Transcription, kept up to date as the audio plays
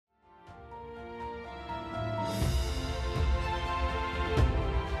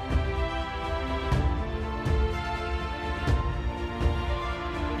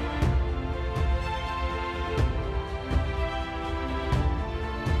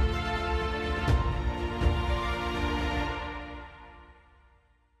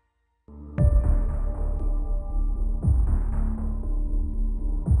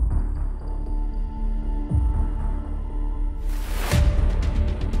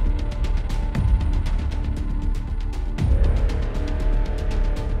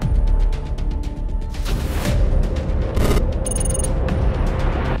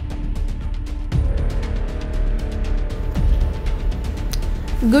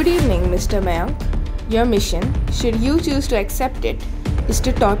Good evening, Mr. Mayank. Your mission, should you choose to accept it, is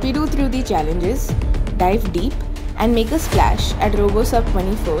to torpedo through the challenges, dive deep, and make a splash at RoboSub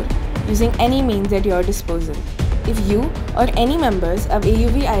 24 using any means at your disposal. If you or any members of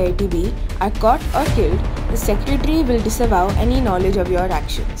AUV IITB are caught or killed, the Secretary will disavow any knowledge of your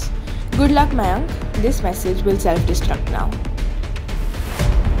actions. Good luck, Mayank. This message will self-destruct now.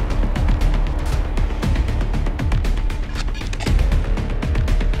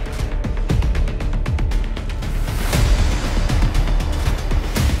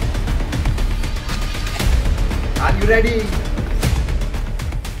 Are you ready?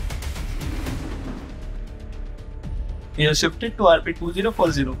 We have shifted to RP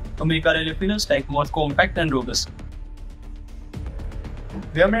 2040 to make our LFP stack more compact and robust.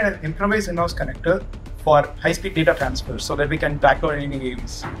 We have made an improvised in-house connector for high-speed data transfer so that we can track our enemy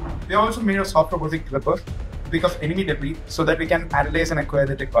AUVs. We have also made a soft robotic clipper to pick up enemy debris so that we can analyze and acquire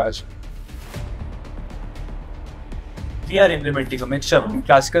the technology. We are implementing a mixture of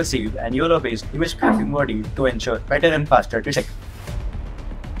classical SIG and YOLOv8 image processing module to ensure better and faster detection.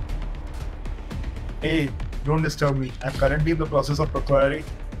 Hey, don't disturb me. I'm currently in the process of acquiring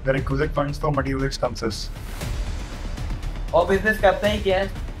the requisite funds for material expenses. और business करते हैं क्या?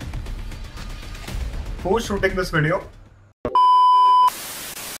 Who's shooting this video?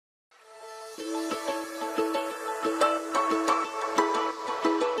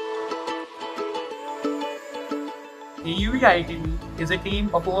 AUV IITB is a team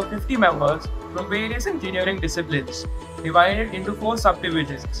of over 50 members from various engineering disciplines, divided into 4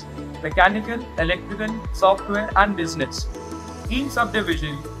 subdivisions: mechanical, electrical, software, and business. Each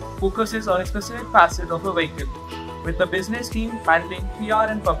subdivision focuses on a specific facet of a vehicle, with the business team handling PR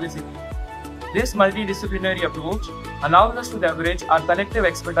and publicity. This multidisciplinary approach allows us to leverage our collective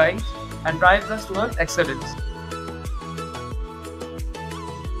expertise and drives us towards excellence.